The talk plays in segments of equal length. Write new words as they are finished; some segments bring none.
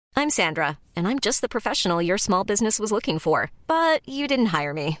I'm Sandra, and I'm just the professional your small business was looking for. But you didn't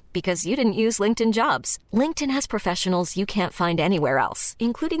hire me because you didn't use LinkedIn Jobs. LinkedIn has professionals you can't find anywhere else,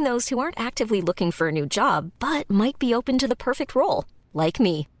 including those who aren't actively looking for a new job, but might be open to the perfect role, like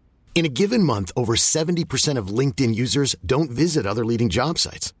me. In a given month, over 70% of LinkedIn users don't visit other leading job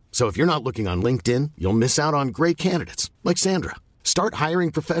sites. So if you're not looking on LinkedIn, you'll miss out on great candidates like Sandra. Start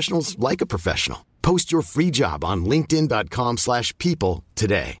hiring professionals like a professional. Post your free job on linkedin.com/people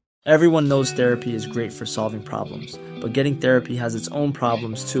today. Everyone knows therapy is great for solving problems, but getting therapy has its own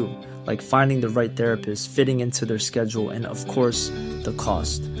problems too, like finding the right therapist, fitting into their schedule, and of course, the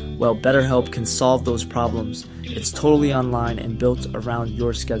cost. Well, BetterHelp can solve those problems. It's totally online and built around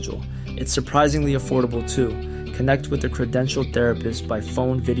your schedule. It's surprisingly affordable too. Connect with a credentialed therapist by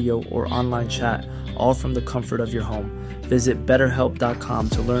phone, video, or online chat, all from the comfort of your home. Visit BetterHelp.com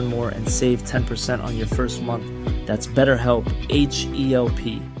to learn more and save 10% on your first month. That's BetterHelp,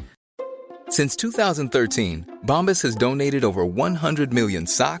 H-E-L-P. Since 2013, Bombas has donated over 100 million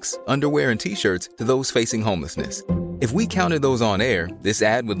socks, underwear, and T-shirts to those facing homelessness. If we counted those on air, this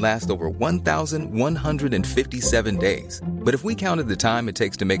ad would last over 1,157 days. But if we counted the time it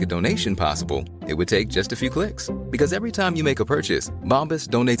takes to make a donation possible, it would take just a few clicks. Because every time you make a purchase, Bombas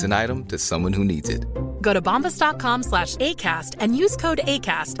donates an item to someone who needs it. Go to bombas.com/ACAST and use code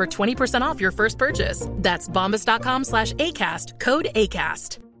ACAST for 20% off your first purchase. That's bombas.com/ACAST, code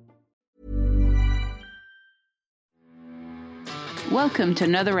ACAST. Welcome to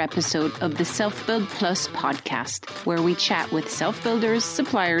another episode of the Self-Build Plus podcast, where we chat with self-builders,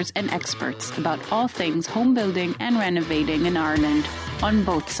 suppliers and experts about all things home building and renovating in Ireland on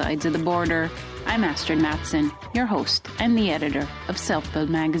both sides of the border. I'm Astrid Matson, your host and the editor of Self-Build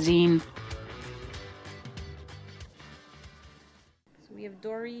magazine. So we have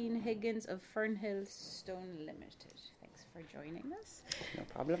Doreen Higgins of Fernhill Stone Limited. Thanks for joining us. No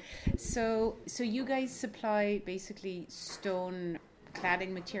problem. So you guys supply basically stone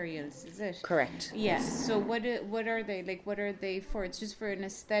cladding materials, is it? Correct. Yes. So what are they like? What are they for? It's just for an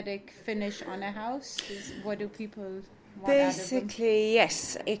aesthetic finish on a house. What do people want Basically,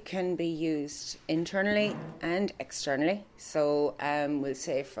 yes, it can be used internally and externally. So we'll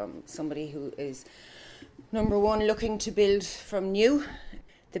say from somebody who is number one looking to build from new,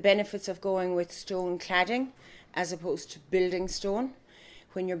 the benefits of going with stone cladding as opposed to building stone.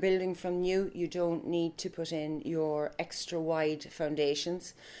 When you're building from new, you don't need to put in your extra wide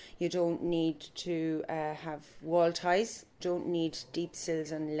foundations. You don't need to have wall ties, don't need deep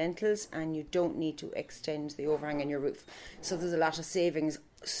sills and lintels, and you don't need to extend the overhang in your roof. So there's a lot of savings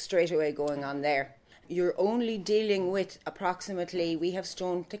straight away going on there. You're only dealing with approximately, we have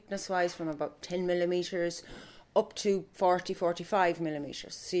stone thickness wise from about 10 millimetres up to 45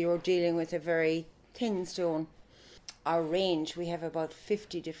 millimetres. So you're dealing with a very thin stone. Our range, we have about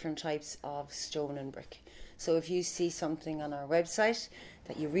 50 different types of stone and brick. So if you see something on our website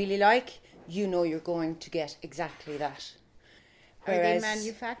that you really like, you know you're going to get exactly that. Whereas, are they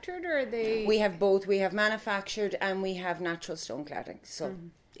manufactured or are they... We have both. We have manufactured and we have natural stone cladding. So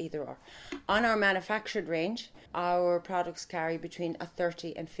either or. On our manufactured range, our products carry between a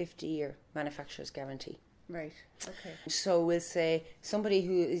 30 and 50 year manufacturer's guarantee. Right, okay. So we'll say somebody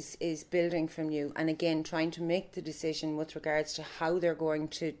who is building from new and again trying to make the decision with regards to how they're going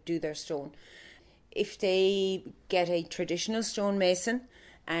to do their stone. If they get a traditional stonemason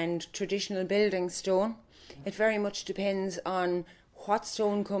and traditional building stone, it very much depends on what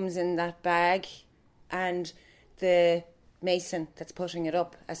stone comes in that bag and the mason that's putting it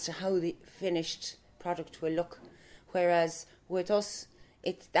up as to how the finished product will look. Whereas with us,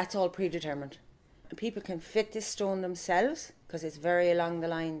 that's all predetermined. People can fit this stone themselves because it's very along the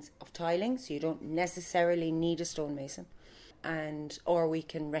lines of tiling, so you don't necessarily need a stonemason, or we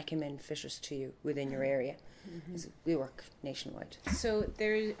can recommend fitters to you within your area. We work nationwide. So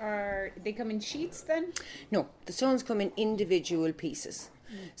they come in sheets then? No, the stones come in individual pieces.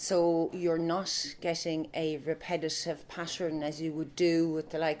 So you're not getting a repetitive pattern as you would do with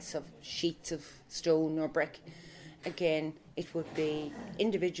the likes of sheets of stone or brick. Again, it would be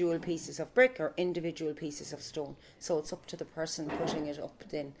individual pieces of brick or individual pieces of stone. So it's up to the person putting it up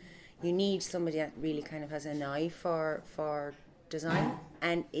then. You need somebody that really kind of has an eye for design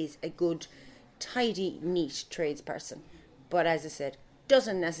and is a good, tidy, neat tradesperson. But as I said,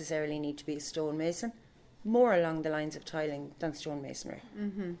 doesn't necessarily need to be a stonemason. More along the lines of tiling than stonemasonry.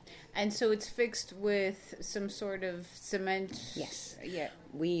 And so it's fixed with some sort of cement? Yes. Yeah.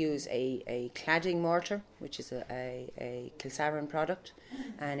 We use a cladding mortar, which is a Kilsaran product,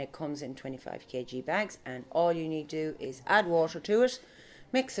 and it comes in 25 kg bags, and all you need to do is add water to it,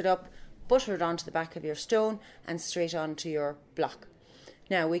 mix it up, butter it onto the back of your stone and straight onto your block.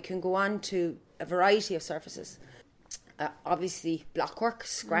 Now we can go on to a variety of surfaces. Obviously blockwork,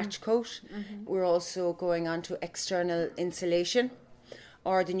 scratch coat. We're also going on to external insulation,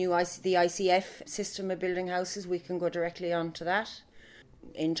 or the new the ICF system of building houses. We can go directly on to that.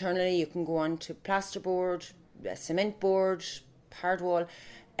 Internally you can go on to plasterboard, cement board, hard wall,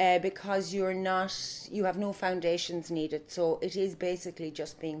 because you have no foundations needed, so it is basically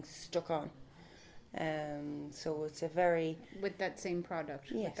just being stuck on. So it's a very... With that same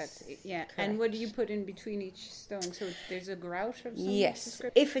product? Yes. Correct. And what do you put in between each stone? So there's a grout of some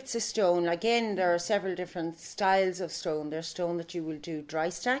description? If it's a stone, again, there are several different styles of stone. There's stone that you will do dry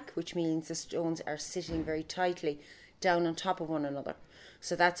stack, which means the stones are sitting very tightly down on top of one another.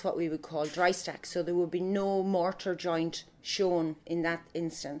 So that's what we would call dry stack. So there would be no mortar joint shown in that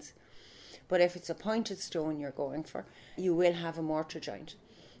instance. But if it's a pointed stone you're going for, you will have a mortar joint.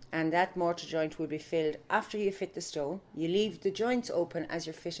 And that mortar joint will be filled after you fit the stone. You leave the joints open as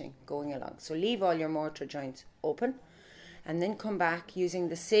you're fitting, going along. So leave all your mortar joints open, and then come back using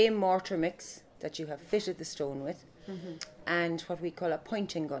the same mortar mix that you have fitted the stone with, and what we call a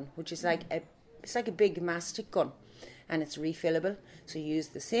pointing gun, which is like a big mastic gun, and it's refillable. So you use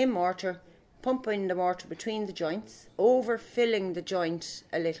the same mortar, pump in the mortar between the joints, overfilling the joint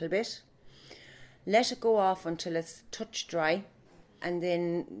a little bit, let it go off until it's touch dry, and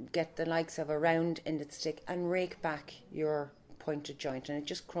then get the likes of a round-ended stick and rake back your pointed joint, and it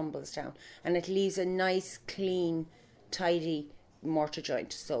just crumbles down. And it leaves a nice, clean, tidy mortar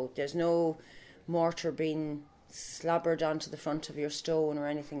joint. So there's no mortar being slobbered onto the front of your stone or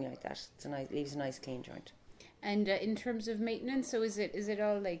anything like that. It leaves a nice, clean joint. And in terms of maintenance, so is it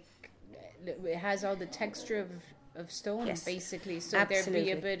all like, it has all the texture of stone, yes, basically, so absolutely.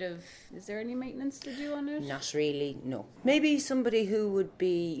 There'd be a bit of, is there any maintenance to do on it? Not really, no. Maybe somebody who would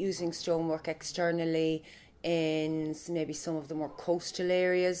be using stonework externally in maybe some of the more coastal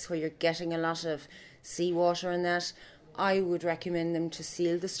areas where you're getting a lot of seawater and that, I would recommend them to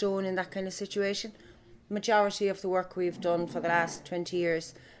seal the stone in that kind of situation. Majority of the work we've done for the last 20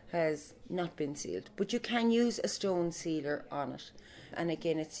 years has not been sealed, but you can use a stone sealer on it, and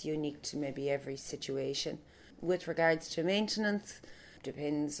again it's unique to maybe every situation. With regards to maintenance,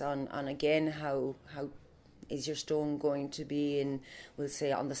 depends on again how is your stone going to be in, we'll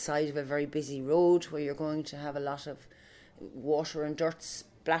say, on the side of a very busy road where you're going to have a lot of water and dirt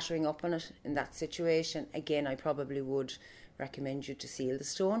splattering up on it. In that situation, again, I probably would recommend you to seal the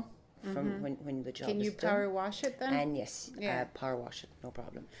stone from when the job is done. Can you power wash it then? And yes, power wash it, no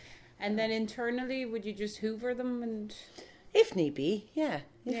problem. And then internally, would you just hoover them and... If need be,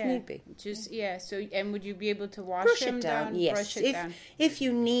 need be. Just, so, and would you be able to wash brush them it down? down? Yes, Brush it down. If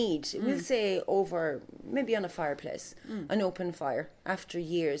you need, we'll say over, maybe on a fireplace, an open fire, after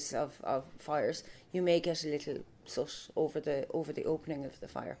years of fires, you may get a little soot over the opening of the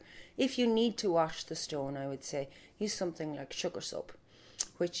fire. If you need to wash the stone, I would say, use something like sugar soap,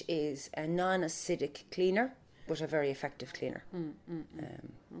 which is a non-acidic cleaner, but a very effective cleaner.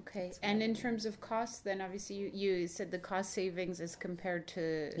 Okay. And in terms of costs, then obviously you said the cost savings as compared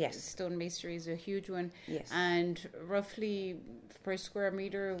to stone masonry is a huge one. Yes. And roughly per square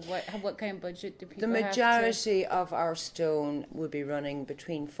meter, what kind of budget do people have? The majority of our stone would be running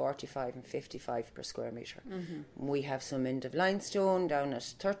between 45 and 55 per square metre. We have some end of line stone down at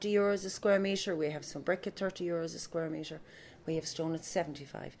 €30 a square metre. We have some brick at €30 a square metre. We have stone at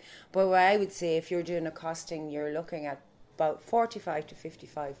 75. But what I would say, if you're doing a costing, you're looking at about 45 to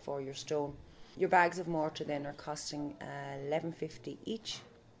 55 for your stone. Your bags of mortar then are costing $11.50 each.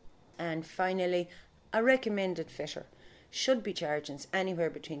 And finally, a recommended fitter should be charging anywhere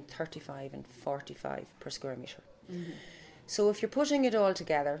between 35 and 45 per square metre. So if you're putting it all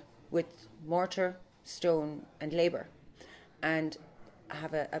together with mortar, stone and labour, and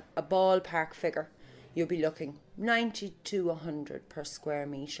have a ballpark figure, you'll be looking 90 to 100 per square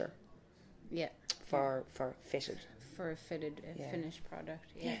metre. For fitted. For a fitted finished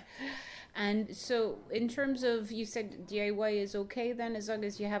product. And so in terms of, you said DIY is okay then, as long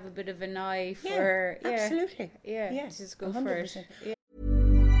as you have a bit of an eye for... absolutely. Just go 100%. For it.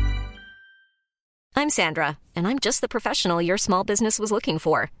 I'm Sandra, and I'm just the professional your small business was looking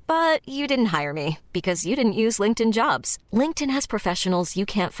for. But you didn't hire me because you didn't use LinkedIn Jobs. LinkedIn has professionals you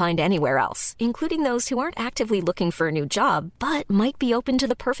can't find anywhere else, including those who aren't actively looking for a new job, but might be open to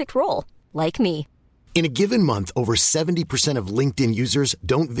the perfect role, like me. In a given month, over 70% of LinkedIn users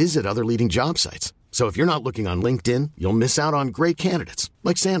don't visit other leading job sites. So if you're not looking on LinkedIn, you'll miss out on great candidates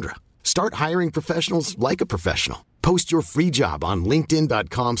like Sandra. Start hiring professionals like a professional. Post your free job on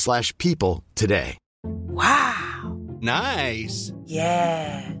linkedin.com/people today. Wow. Nice.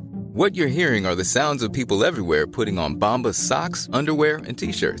 Yeah. What you're hearing are the sounds of people everywhere putting on Bombas socks, underwear, and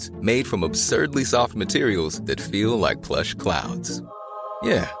T-shirts made from absurdly soft materials that feel like plush clouds.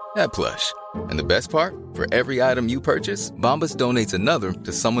 Yeah, that plush. And the best part? For every item you purchase, Bombas donates another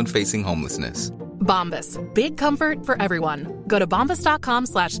to someone facing homelessness. Bombas. Big comfort for everyone. Go to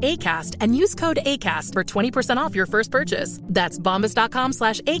bombas.com/ACAST and use code ACAST for 20% off your first purchase. That's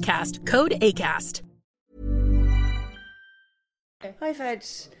bombas.com/ACAST. Code ACAST. I've had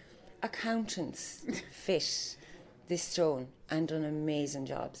accountants fit this stone and done amazing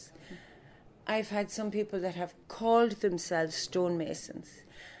jobs. I've had some people that have called themselves stonemasons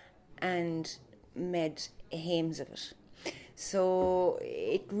and made hames of it. So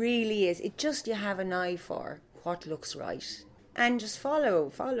it really is. It just, you have an eye for what looks right, and just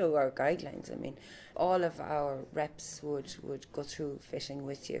follow our guidelines. I mean, all of our reps would go through fitting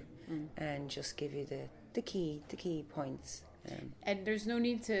with you and just give you the key points. And there's no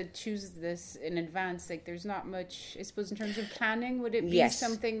need to choose this in advance. Like, there's not much, I suppose, in terms of planning. Would it be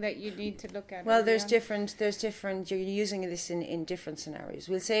something that you need to look at? Well, there's different. You're using this in different scenarios.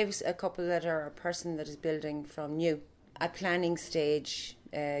 We'll save a couple that are a person that is building from new. At planning stage,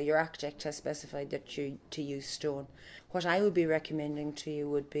 your architect has specified that you to use stone. What I would be recommending to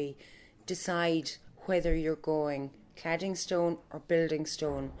you would be decide whether you're going cladding stone or building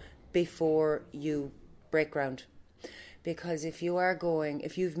stone before you break ground. Because if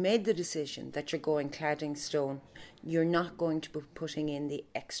you've made the decision that you're going cladding stone, you're not going to be putting in the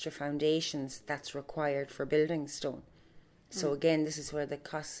extra foundations that's required for building stone. So again, this is where the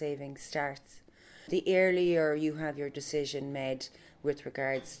cost saving starts. The earlier you have your decision made with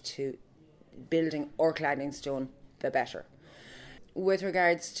regards to building or cladding stone, the better. With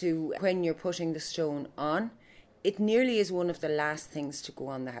regards to when you're putting the stone on, it nearly is one of the last things to go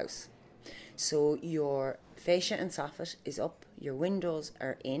on the house. So your fascia and soffit is up, your windows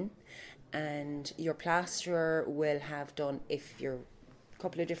are in, and your plasterer will have done, if you're a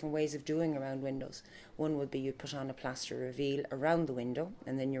couple of different ways of doing around windows. One would be you put on a plaster reveal around the window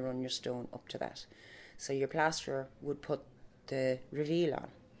and then you run your stone up to that. So your plasterer would put the reveal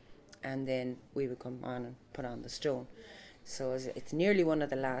on and then we would come on and put on the stone. So it's nearly one of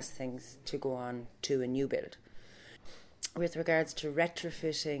the last things to go on to a new build. With regards to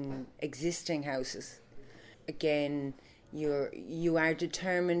retrofitting existing houses, again, you are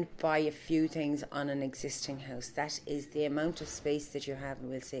determined by a few things on an existing house. That is the amount of space that you have,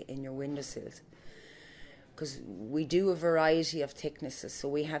 we'll say, in your windowsills. Because we do a variety of thicknesses. So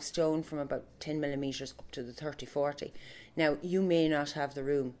we have stone from about 10 millimetres up to the 30-40. Now, you may not have the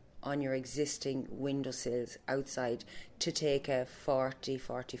room on your existing windowsills outside to take a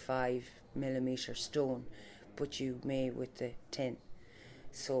 40-45 millimetre stone, but you may with the 10.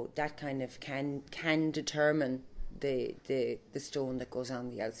 So that kind of can determine the stone that goes on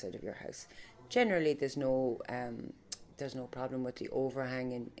the outside of your house. Generally, there's no problem with the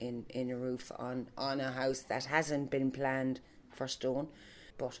overhang in a roof on a house that hasn't been planned for stone,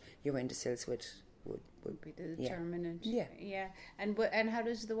 but your windowsills would be the determinant. Yeah. And how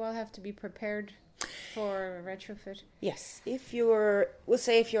does the wall have to be prepared for a retrofit? Yes, if your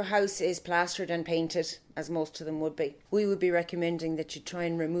house is plastered and painted, as most of them would be, we would be recommending that you try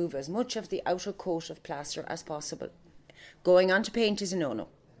and remove as much of the outer coat of plaster as possible. Going on to paint is a no-no.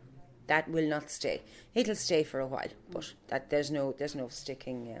 That will not stay. It'll stay for a while, but that there's no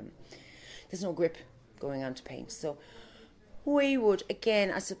sticking, there's no grip going on to paint. So we would, again,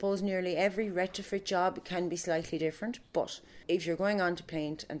 I suppose nearly every retrofit job can be slightly different, but if you're going on to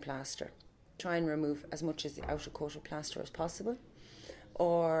paint and plaster, try and remove as much of the outer coat of plaster as possible,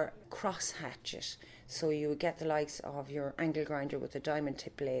 or cross hatch it. So you would get the likes of your angle grinder with a diamond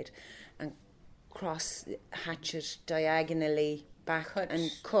tip blade and cross hatch it diagonally back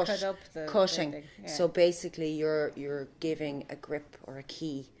and cut up the cutting. thing, yeah. So basically you're giving a grip or a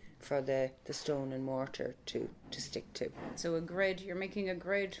key for the stone and mortar to stick to. So a grid, you're making a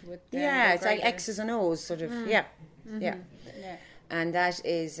grid with the it's like grinder. X's and O's sort of. Yeah. And that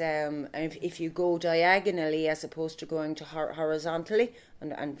is if you go diagonally as opposed to going to horizontally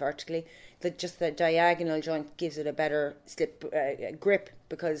and vertically, just the diagonal joint gives it a better grip,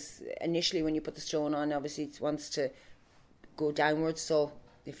 because initially when you put the stone on, obviously it wants to go downwards, so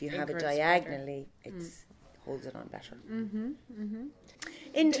if you have it diagonally, it holds it on better.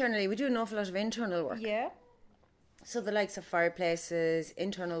 Internally, we do an awful lot of internal work. Yeah. So the likes of fireplaces,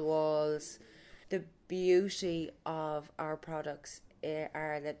 internal walls. The beauty of our products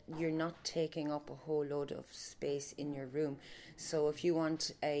are that you're not taking up a whole load of space in your room. So if you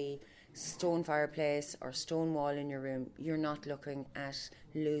want a stone fireplace or stone wall in your room, you're not looking at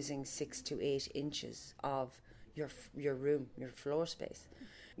losing 6 to 8 inches of your room, your floor space.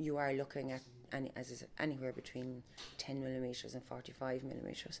 you are looking at anywhere between 10 millimetres and 45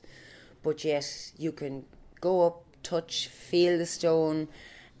 millimetres. But yet you can go up, touch, feel the stone,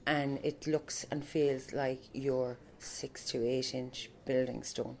 and it looks and feels like your 6 to 8 inch building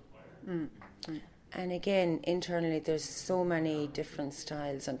stone. And again, internally there's so many different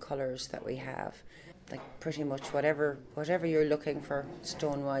styles and colours that we have. Like pretty much whatever you're looking for,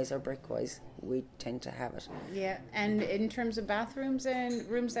 stone-wise or brick-wise, we tend to have it. Yeah, and in terms of bathrooms and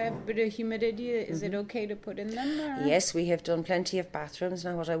rooms that have a bit of humidity, is it okay to put in them? Or? Yes, we have done plenty of bathrooms.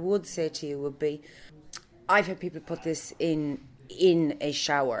 Now, what I would say to you would be, I've had people put this in a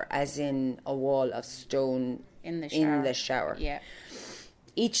shower, as in a wall of stone in the shower. Yeah.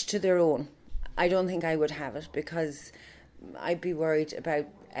 Each to their own. I don't think I would have it, because I'd be worried about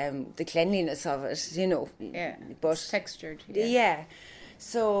the cleanliness of it, you know. Yeah, but it's textured. Yeah.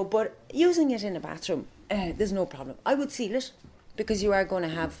 So, but using it in a bathroom, there's no problem. I would seal it, because you are going to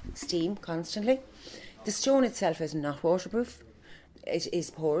have steam constantly. The stone itself is not waterproof. It is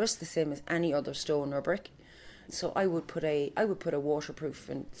porous, the same as any other stone or brick. So I would put a waterproof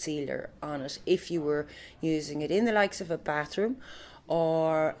and sealer on it if you were using it in the likes of a bathroom.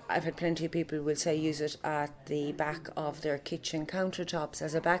 Or I've had plenty of people will say use it at the back of their kitchen countertops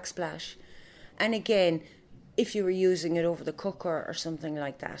as a backsplash. And again, if you were using it over the cooker or something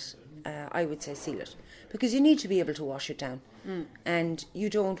like that, I would say seal it. Because you need to be able to wash it down. And you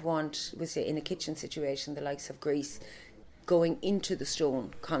don't want, we'll say in a kitchen situation, the likes of grease going into the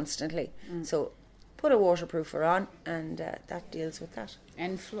stone constantly. So put a waterproofer on, and that deals with that.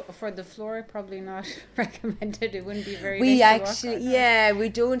 And for the floor, probably not recommended. It wouldn't be very we nice to walk on. We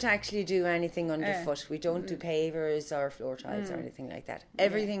don't actually do anything underfoot. We don't do pavers or floor tiles or anything like that.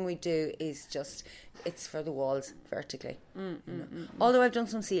 Everything we do is just, it's for the walls vertically. You know. Although I've done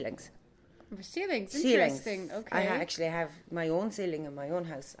some ceilings. Ceilings, interesting. Okay. I actually have my own ceiling in my own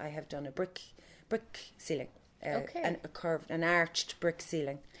house. I have done a brick ceiling, and a curved, an arched brick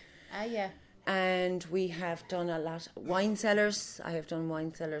ceiling. Yeah. And we have done a lot wine cellars. I have done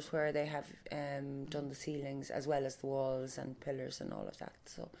wine cellars where they have done the ceilings as well as the walls and pillars and all of that.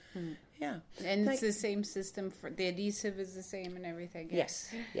 So, yeah. And it's the same system, for the adhesive is the same and everything. Yeah.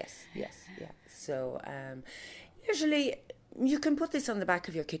 Yes. So, usually you can put this on the back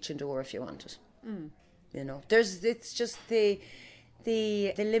of your kitchen door if you want it. You know, it's just the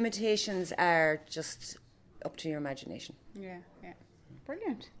limitations are just up to your imagination. Yeah.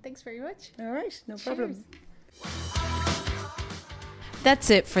 Brilliant. Thanks very much. All right, no problem. That's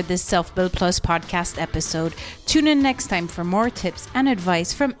it for this Self Build Plus podcast episode. Tune in next time for more tips and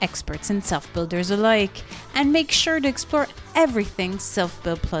advice from experts and self-builders alike. And make sure to explore everything Self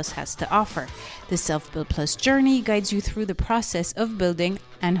Build Plus has to offer. The Self Build Plus journey guides you through the process of building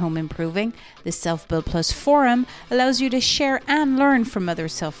and home improving. The Self Build Plus forum allows you to share and learn from other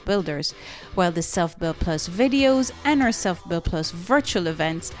self-builders, while the Self Build Plus videos and our Self Build Plus virtual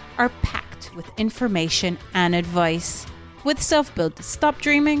events are packed with information and advice. With Self Build, stop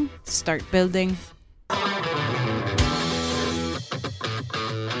dreaming, start building.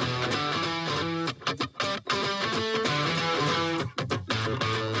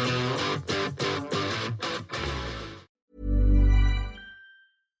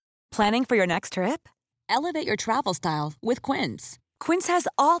 Planning for your next trip? Elevate your travel style with Quince. Quince has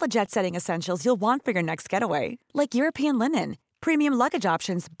all the jet-setting essentials you'll want for your next getaway, like European linen, premium luggage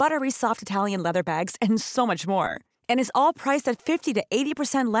options, buttery soft Italian leather bags, and so much more. And is all priced at 50 to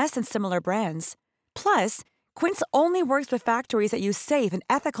 80% less than similar brands. Plus, Quince only works with factories that use safe and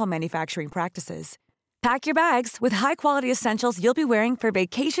ethical manufacturing practices. Pack your bags with high-quality essentials you'll be wearing for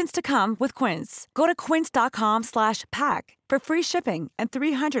vacations to come with Quince. Go to quince.com/pack for free shipping and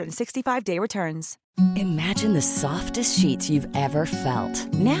 365-day returns. Imagine the softest sheets you've ever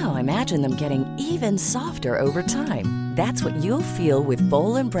felt. Now imagine them getting even softer over time. That's what you'll feel with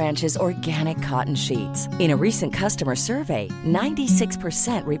Boll & Branch's organic cotton sheets. In a recent customer survey,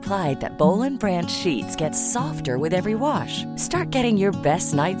 96% replied that Boll & Branch sheets get softer with every wash. Start getting your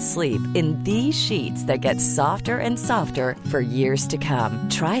best night's sleep in these sheets that get softer and softer for years to come.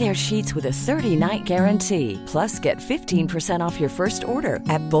 Try their sheets with a 30-night guarantee. Plus, get 15% off your first order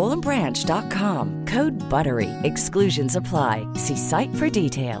at bollandbranch.com. Code BUTTERY. Exclusions apply. See site for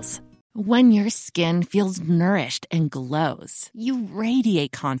details. When your skin feels nourished and glows, you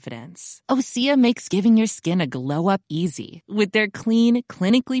radiate confidence. Osea makes giving your skin a glow up easy with their clean,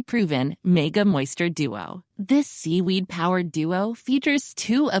 clinically proven Mega Moisture Duo. This seaweed-powered duo features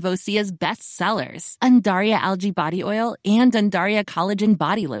 2 of Osea's best sellers, Undaria Algae Body Oil and Undaria Collagen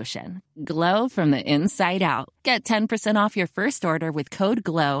Body Lotion. Glow from the inside out. Get 10% off your first order with code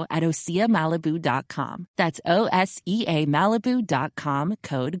GLOW at OseaMalibu.com. That's OSEA Malibu.com,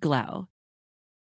 code GLOW.